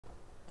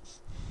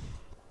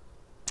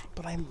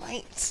but I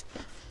might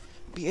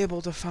be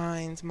able to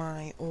find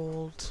my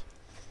old,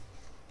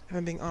 if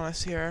I'm being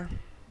honest here,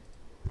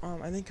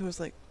 I think it was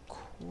like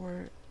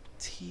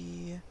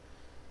QWERTY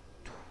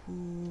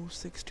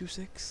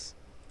 2626.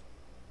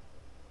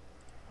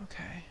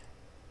 Okay.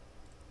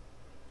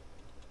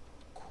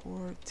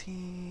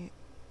 QWERTY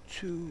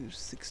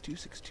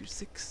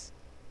 262626.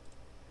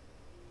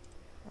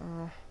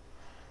 I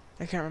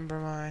can't remember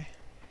my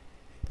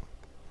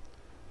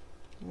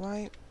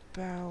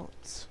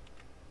wipeout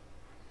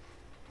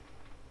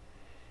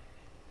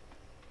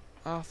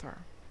author.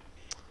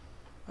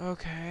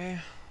 Okay,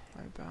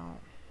 wipeout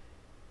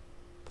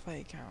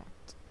play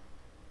count.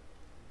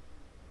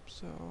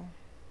 So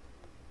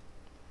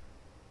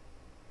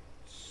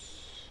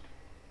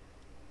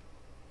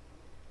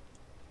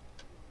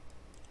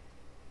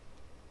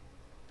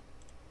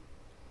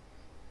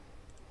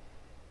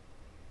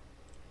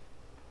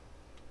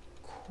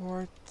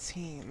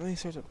QWERTY. Let me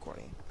search up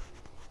QWERTY.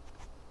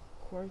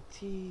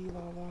 QWERTY,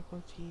 blah blah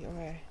QWERTY.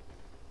 Okay.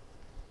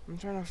 I'm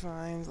trying to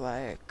find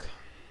like.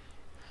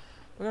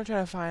 We're gonna try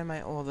to find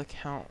my old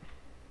account.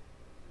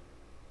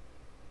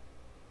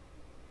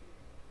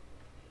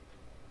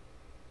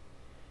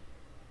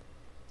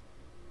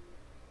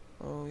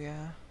 Oh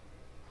yeah.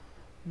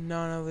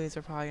 None of these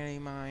are probably gonna be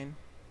mine.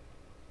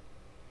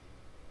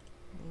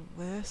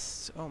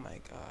 List. Oh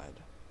my god.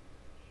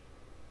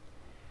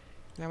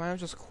 Yeah, mine was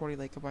just QWERTY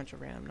like a bunch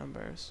of random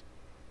numbers.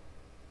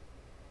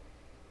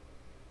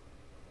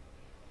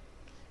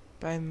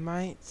 But I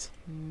might,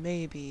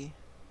 maybe.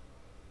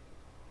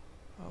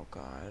 Oh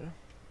god.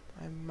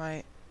 I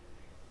might,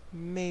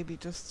 maybe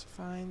just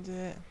find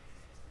it.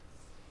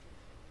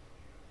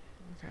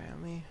 Okay, let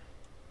me.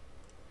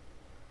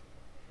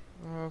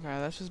 Okay,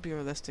 let's just be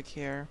realistic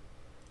here.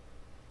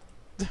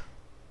 Oh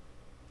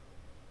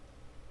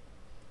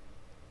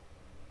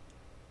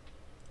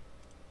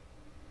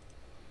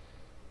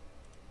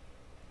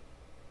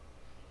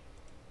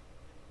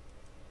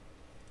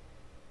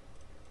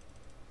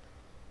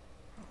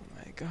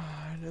my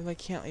god, I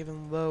can't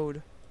even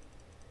load.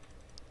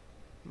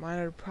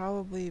 Mine would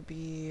probably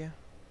be. If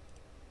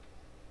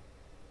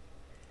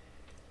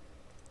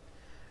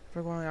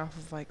we're going off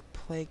of like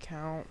play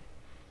count.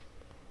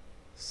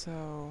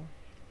 So,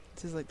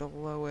 this is like the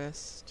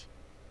lowest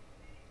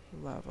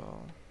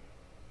level.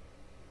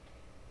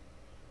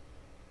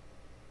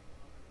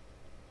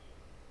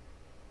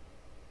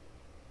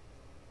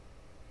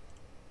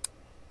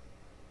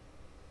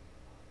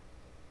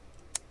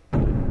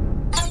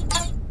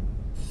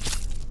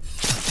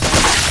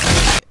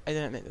 I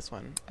didn't make this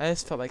one. I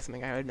just felt like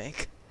something I would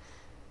make.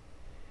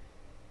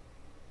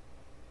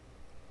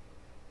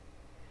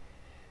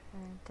 Oh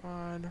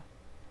god.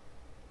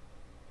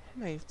 How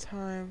many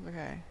times?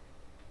 Okay.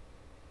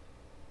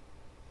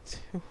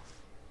 2.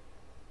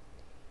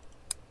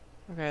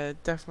 Okay, I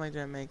definitely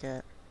didn't make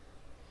it.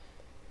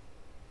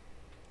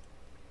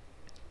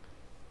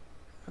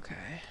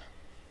 Okay.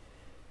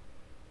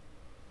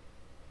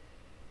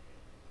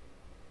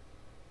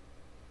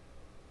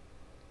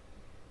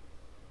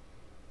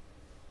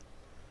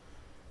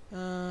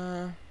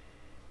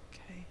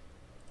 Okay.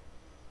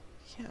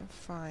 Can't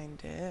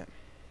find it.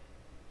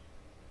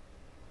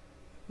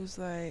 It was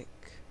like.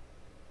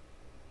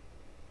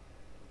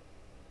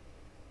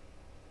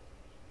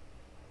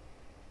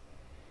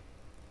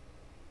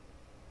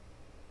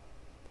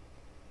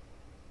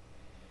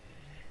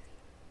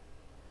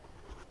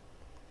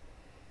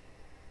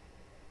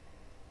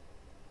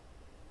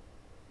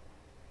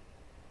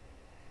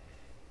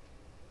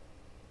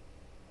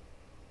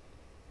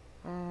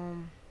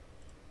 Um.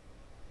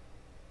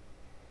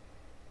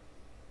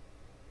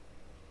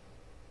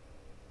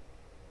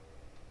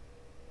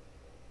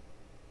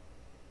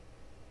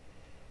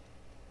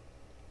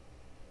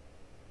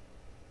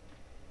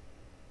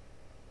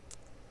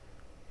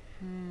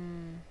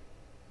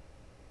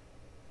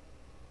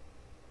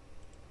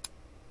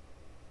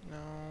 No.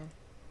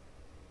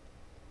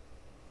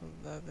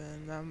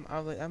 11.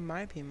 That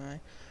might be my.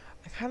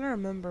 I kind of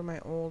remember my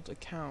old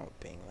account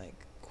being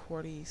like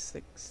QWERTY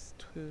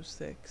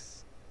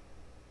 626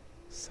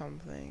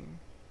 something.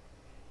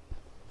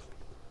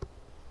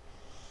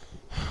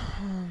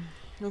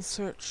 Let's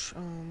search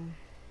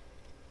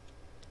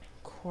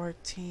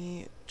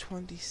QWERTY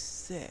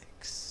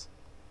 26.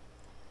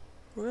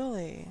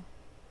 Really?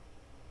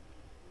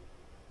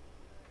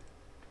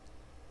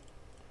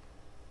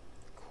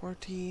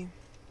 QWERTY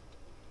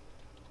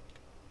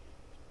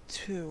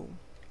 2.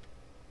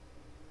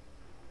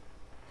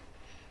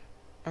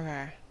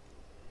 Okay.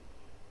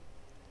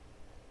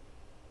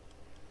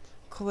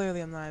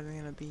 Clearly I'm not even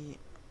gonna be.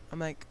 I'm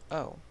like,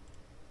 oh.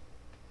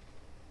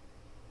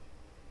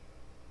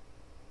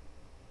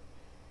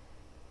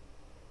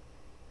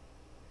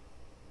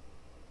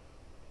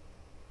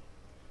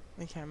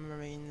 I can't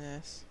remember reading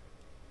this.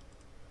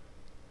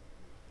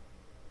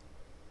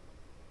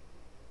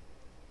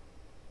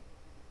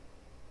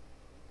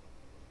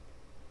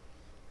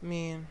 I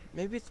mean,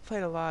 maybe it's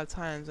played a lot of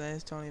times and I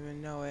just don't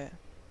even know it.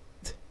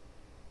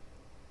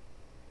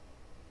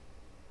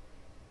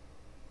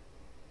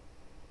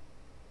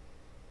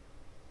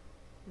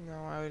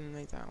 I wouldn't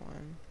make that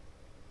one.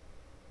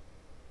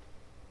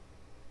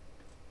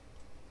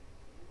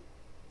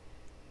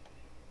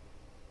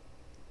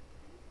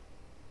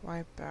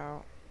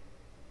 Wipeout.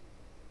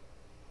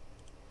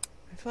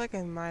 I feel like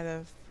I might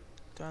have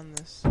done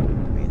this.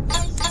 Made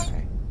this.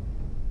 Okay.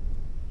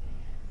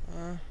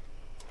 No,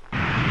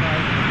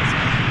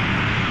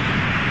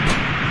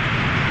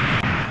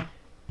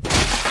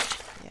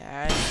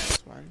 yeah, I did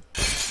this one.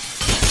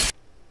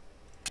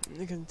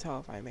 You can tell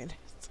if I made it.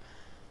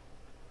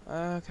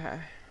 Okay.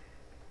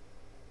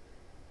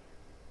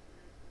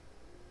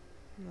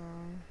 No.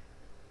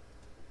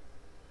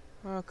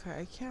 Okay,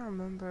 I can't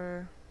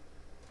remember.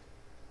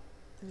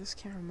 I just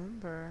can't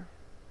remember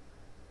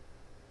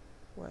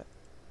what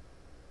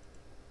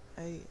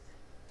I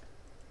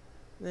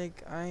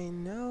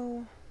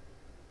know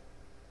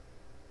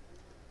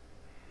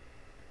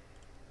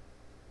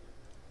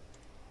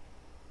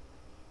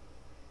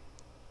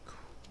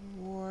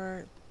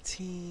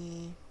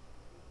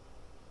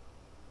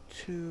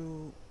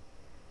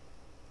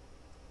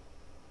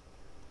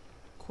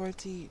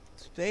QWERTY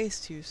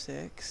space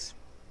 26.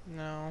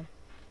 No.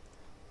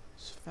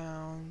 It's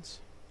found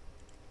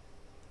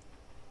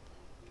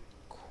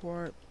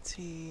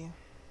QWERTY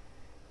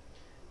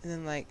and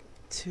then like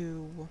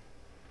 2.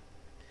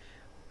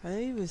 I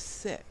think it was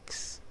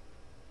 6.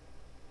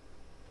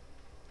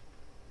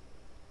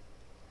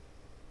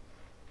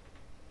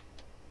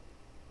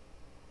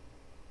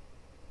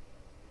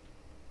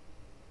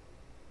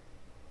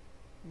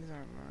 These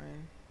aren't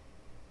mine.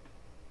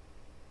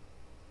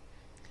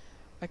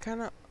 I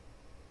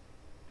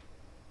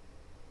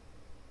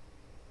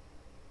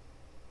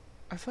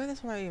feel like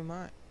this might be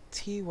mine.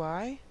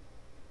 TY?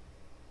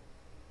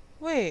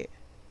 Wait.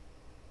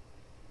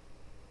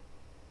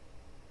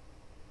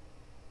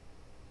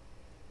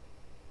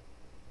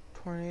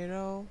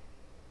 Tornado?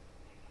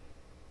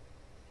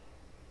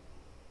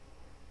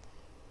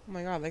 Oh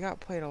my god, they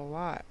got played a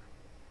lot.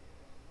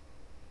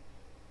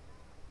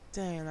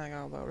 Dang, that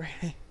got a low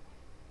rating.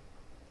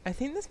 I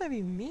think this might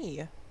be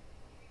me.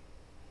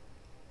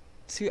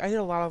 See, I did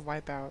a lot of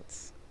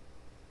wipeouts.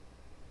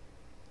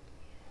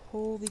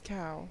 Holy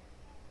cow.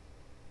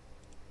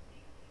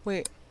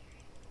 Wait.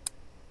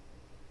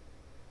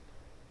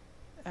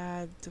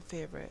 Add to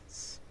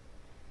favorites.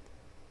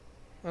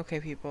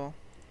 Okay, people.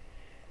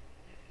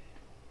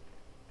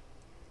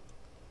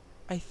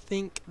 I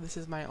think this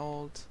is my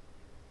old.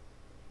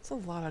 It's a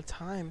lot of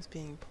times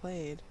being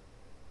played.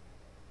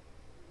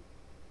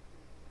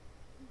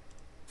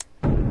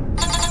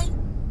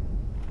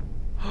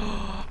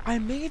 I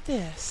made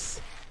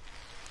this!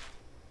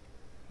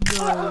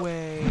 No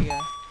way.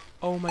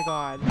 Oh my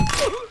god.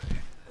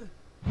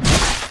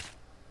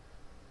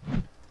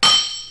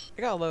 I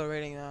got a low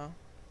rating though.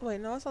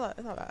 Wait, no, it's not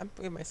bad. I'm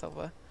giving myself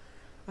a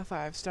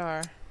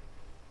 5-star.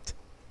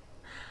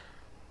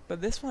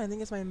 But this one I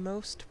think is my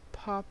most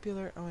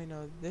popular. Oh, I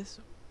know this.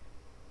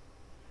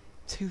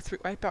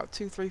 Wipeout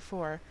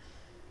 234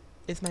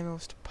 is my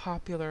most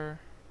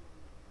popular.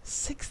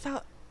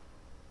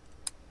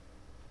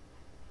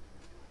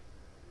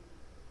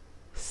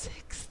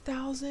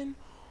 6,000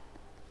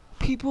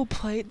 people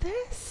played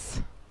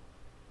this?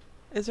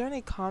 Is there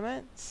any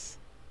comments?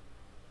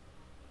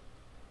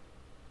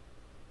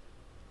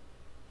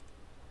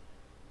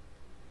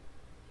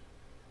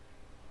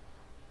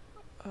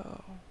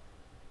 Oh.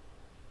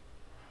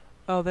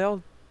 Oh, they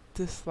all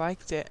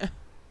disliked it.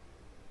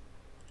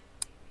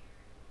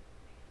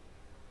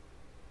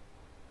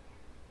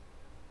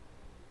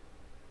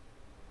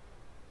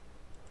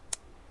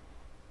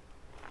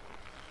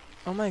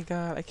 Oh my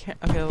god, I can't.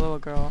 Okay, the little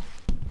girl.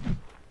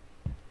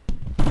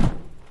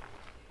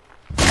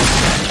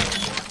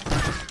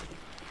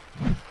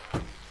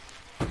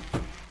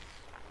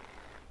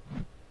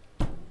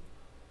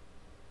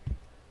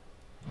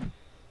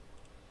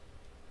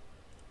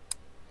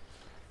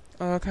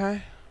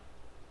 Okay.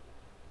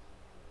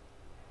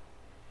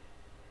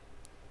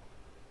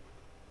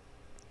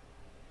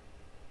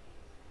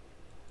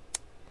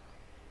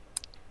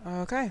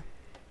 Okay.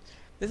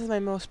 This is my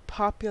most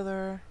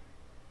popular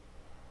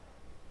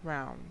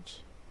round.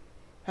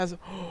 Has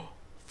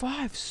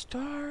 5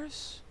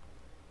 stars?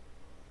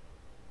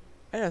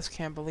 I just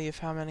can't believe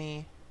how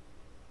many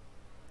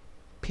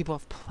people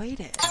have played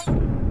it.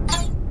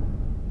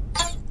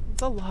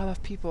 It's a lot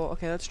of people.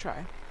 Okay, let's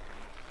try.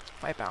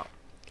 Wipeout.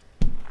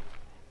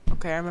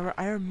 Okay,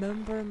 I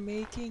remember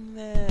making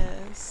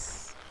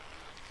this.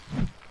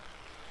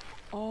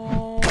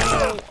 Oh,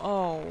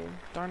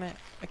 darn it.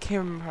 I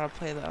can't remember how to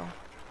play though.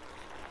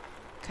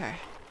 Okay.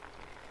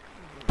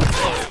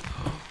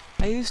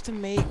 I used to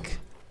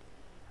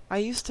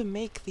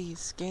make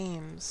these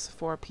games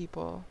for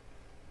people.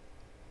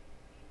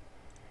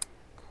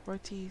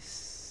 QWERTY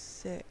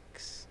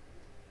 6.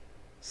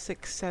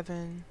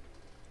 67.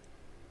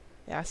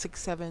 Yeah,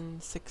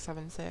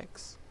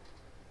 67676.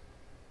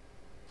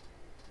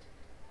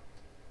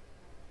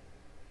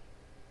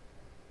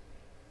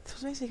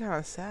 This makes me kind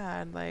of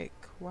sad. Like,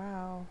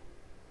 wow.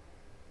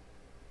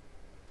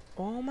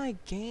 All my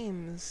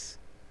games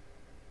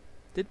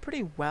did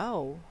pretty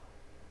well.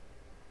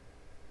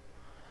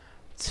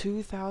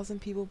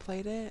 2,000 people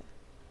played it?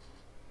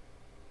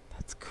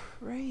 That's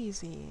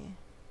crazy.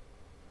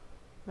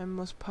 My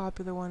most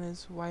popular one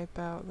is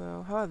Wipeout,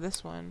 though. How about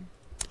this one?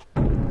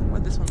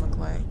 What'd this one look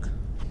like?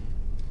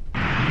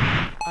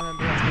 I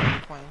remember that's what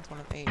the points, one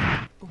of 8.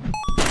 Ooh.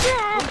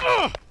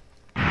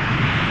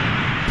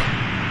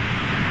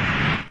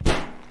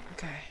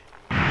 Okay.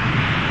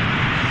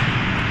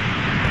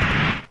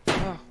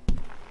 Oh.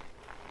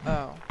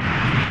 Oh.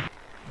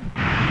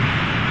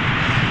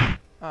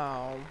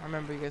 Oh, I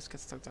remember you guys get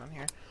stuck down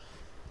here.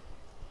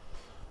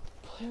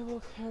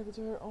 Playable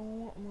character,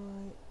 oh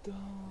my god.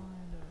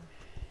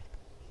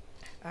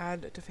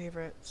 Add to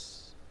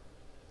favorites.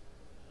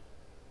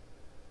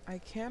 I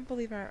can't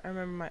believe I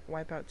remember my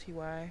Wipeout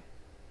TY.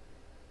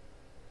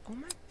 Oh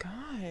my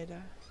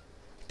god.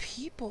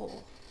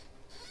 People.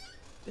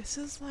 This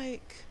is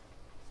like...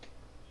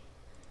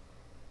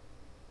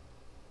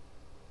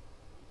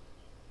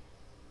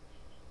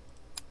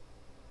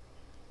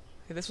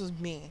 Okay, this was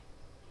me.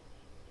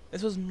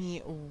 This was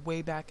me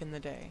way back in the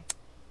day.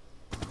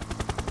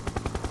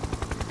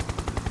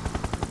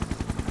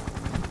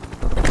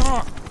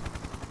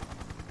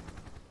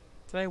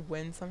 Did I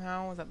win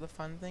somehow? Was that the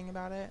fun thing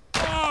about it?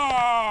 No,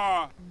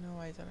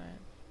 I didn't.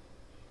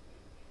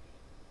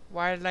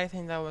 Why did I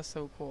think that was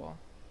so cool?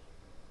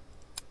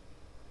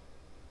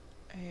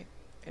 I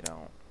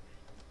don't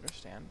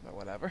understand, but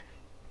whatever.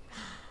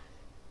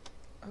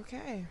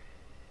 Okay.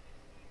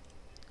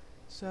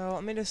 So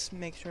let me just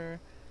make sure.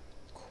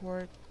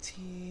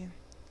 QWERTY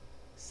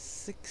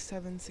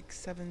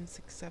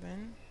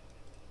 676767.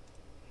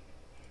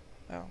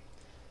 Oh.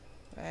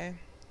 Okay.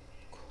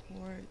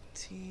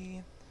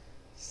 QWERTY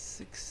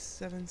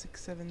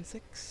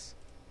 67676.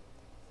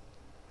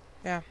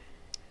 Yeah.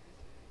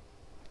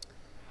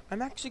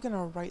 I'm actually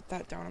gonna write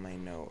that down in my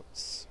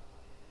notes.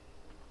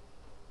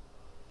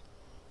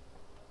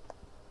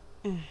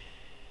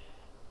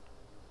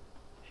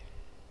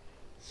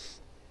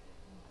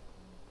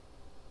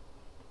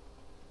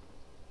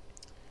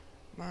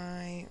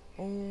 My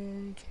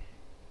old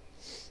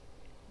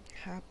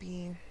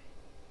happy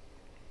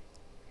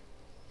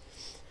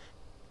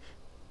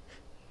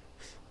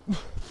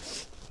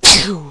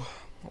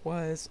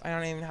was, I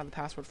don't even have the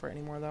password for it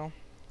anymore though.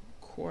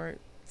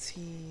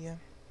 QWERTY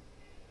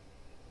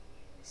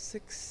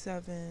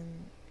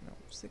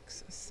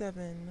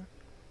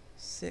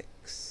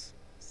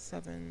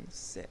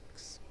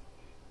 67676.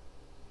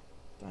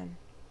 Done.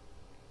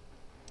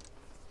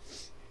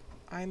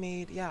 I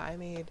made,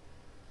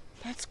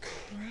 that's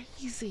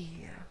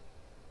crazy.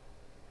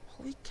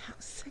 Holy cow,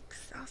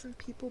 6,000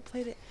 people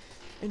played it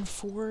in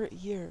 4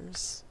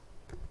 years.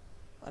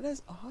 That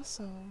is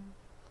awesome.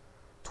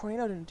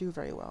 Tornado didn't do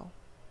very well.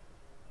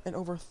 And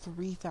over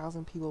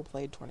 3,000 people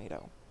played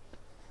Tornado.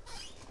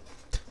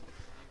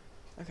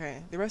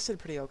 Okay, the rest did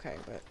pretty okay,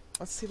 but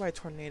let's see why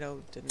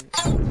Tornado didn't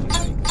do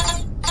very good.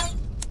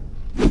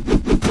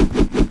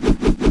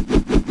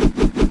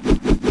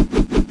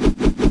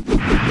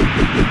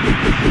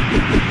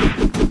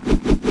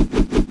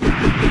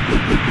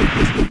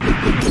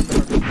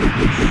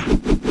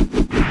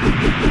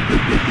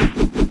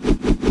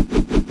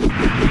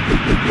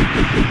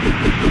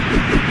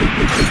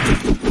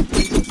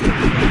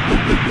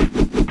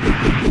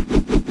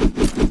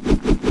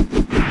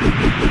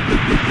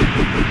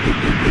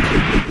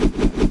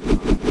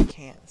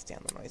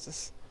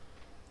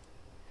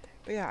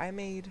 But yeah, I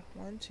made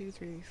 1, 2,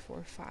 3,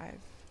 4, 5.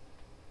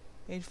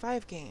 Made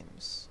 5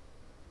 games.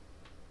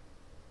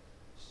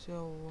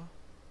 So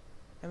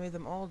I made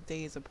them all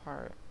days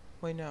apart.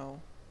 Wait,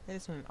 no. I made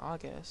this one in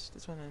August.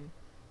 This one in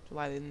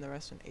July, and the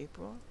rest in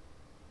April.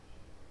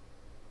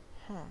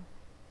 Huh.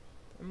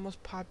 The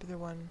most popular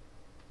one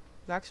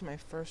was actually my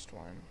first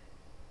one.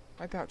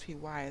 Wipeout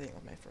TY, I think,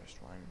 was my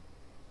first one.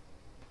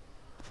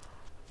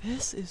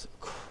 This is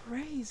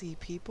crazy,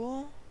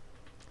 people.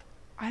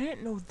 I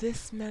didn't know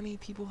this many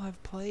people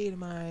have played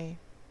my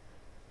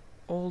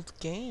old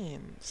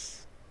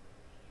games.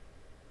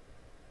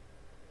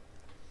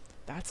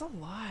 That's a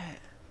lot.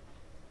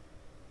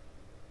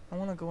 I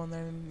want to go on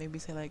there and maybe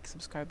say, like,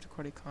 subscribe to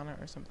Cordy Connor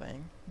or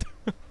something.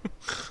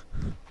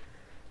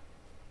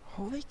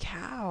 Holy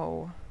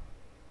cow.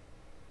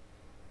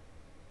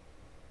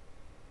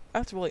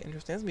 That's really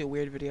interesting. This is going to be a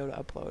weird video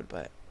to upload,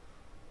 but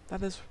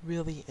that is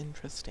really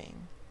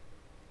interesting.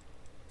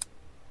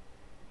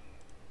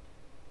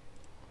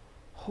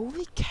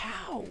 Holy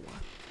cow!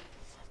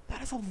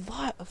 That is a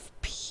lot of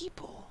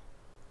people.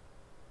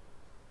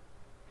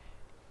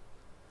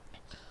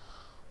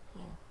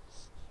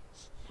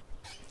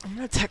 I'm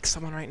gonna text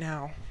someone right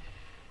now.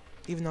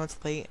 Even though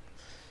it's late,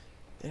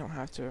 they don't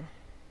have to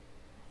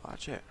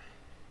watch it.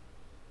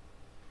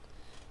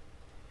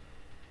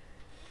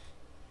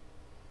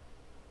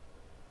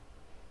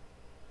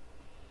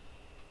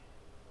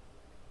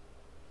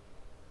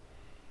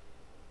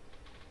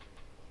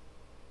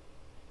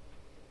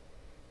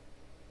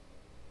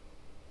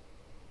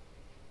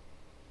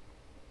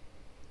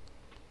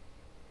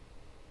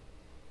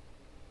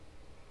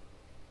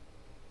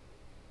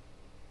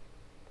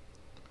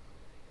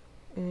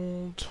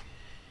 Old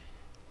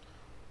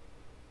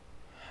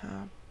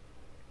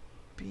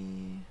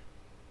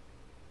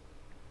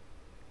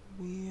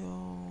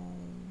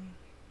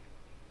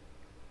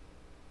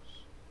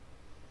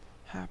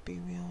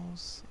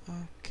Wheels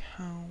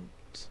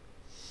account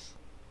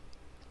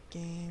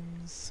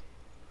games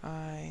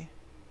I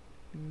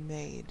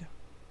made.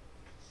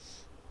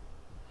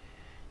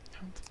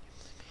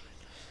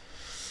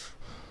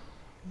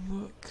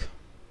 Look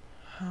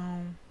how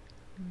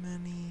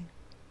many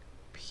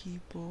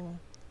people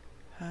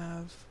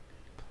have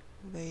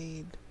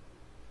played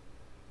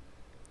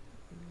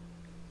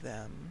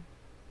them.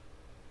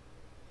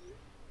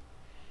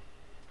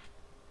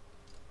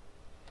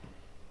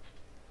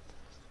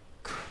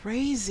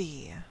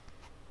 Crazy!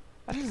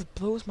 That just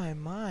blows my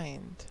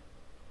mind.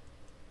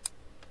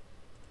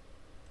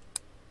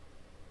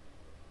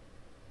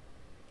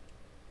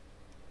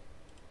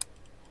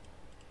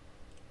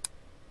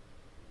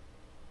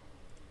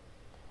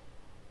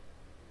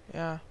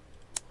 Yeah.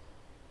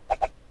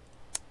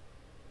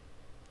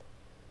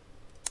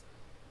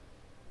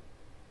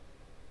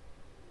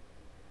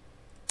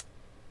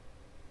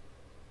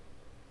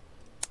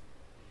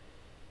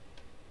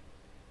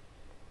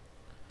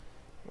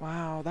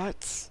 Wow,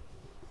 that's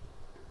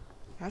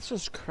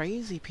just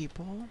crazy,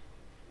 people.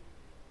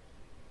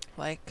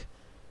 Like,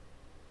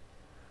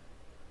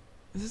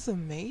 this is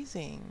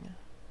amazing.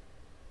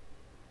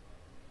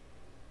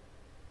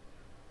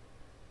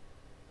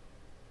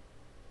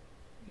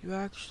 You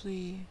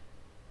actually...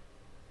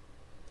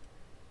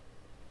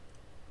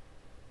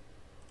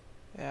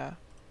 Yeah.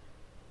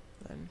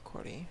 Then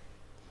Cordy.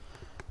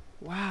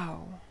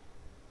 Wow.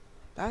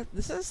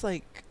 This is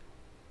like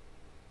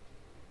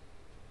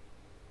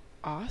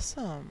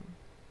awesome.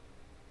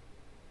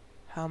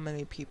 How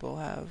many people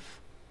have...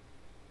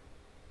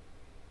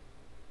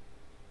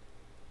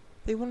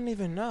 They wouldn't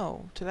even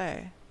know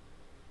today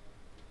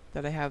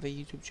that I have a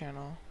YouTube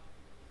channel.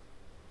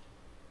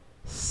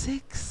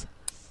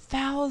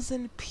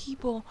 6,000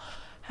 people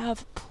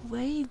have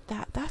played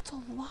that. That's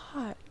a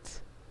lot.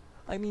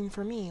 I mean,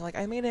 for me, like,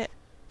 I made it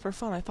for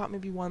fun. I thought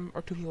maybe 1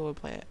 or 2 people would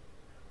play it.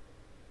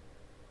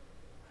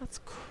 That's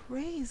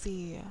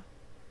crazy.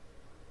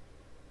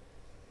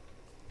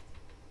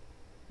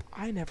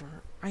 I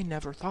never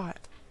thought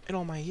in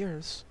all my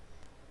years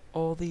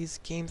all these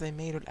games I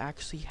made would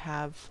actually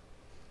have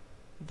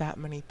that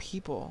many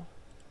people.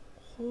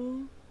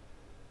 Holy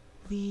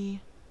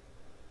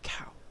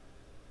cow.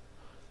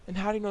 And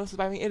how do you know this is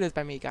by me? It is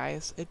by me,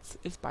 guys.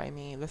 It's by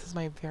me. This is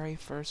my very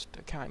first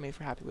account I made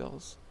for Happy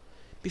Wheels.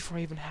 Before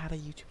I even had a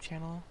YouTube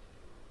channel.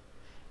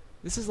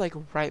 This is like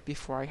right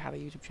before I had a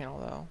YouTube channel,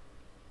 though.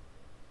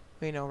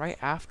 Wait, no, right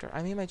after.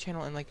 I made my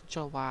channel in like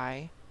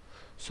July.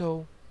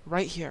 So,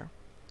 right here.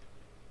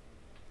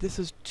 This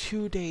is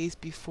 2 days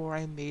before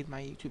I made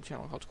my YouTube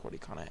channel called Cordy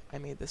Connet. I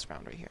made this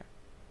round right here.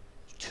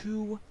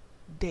 2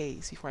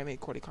 days before I made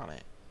Cordy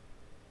Connet.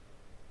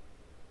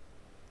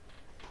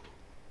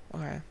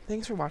 Okay,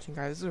 thanks for watching,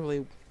 guys. This is a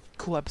really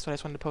cool episode I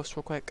just wanted to post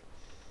real quick.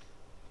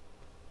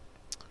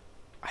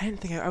 I didn't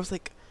think I was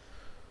like...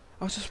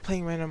 I was just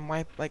playing random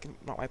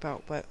not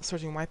Wipeout, but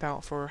searching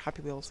Wipeout for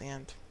Happy Wheels,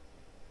 and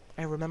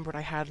I remembered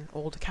I had an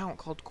old account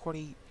called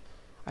Cordy...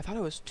 I thought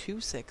it was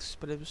 26,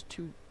 but it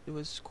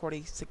was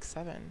Cordy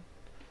 67.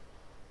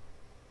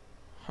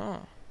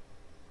 Huh.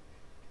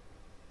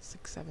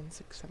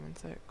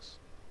 67676.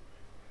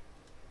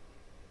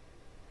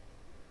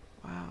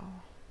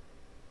 Wow.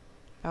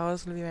 That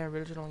was gonna be my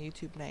original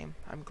YouTube name.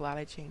 I'm glad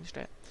I changed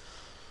it.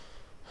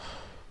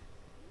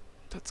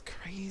 That's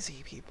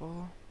crazy,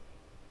 people.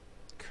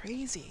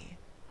 Crazy.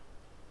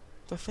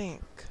 To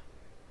think.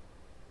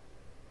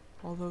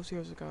 All those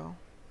years ago.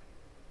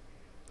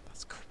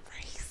 That's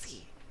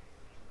crazy.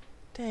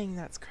 Dang,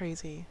 that's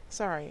crazy.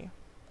 Sorry.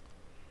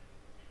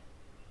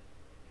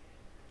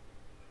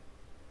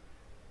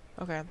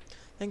 Okay.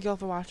 Thank you all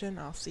for watching.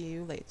 I'll see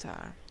you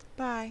later.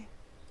 Bye.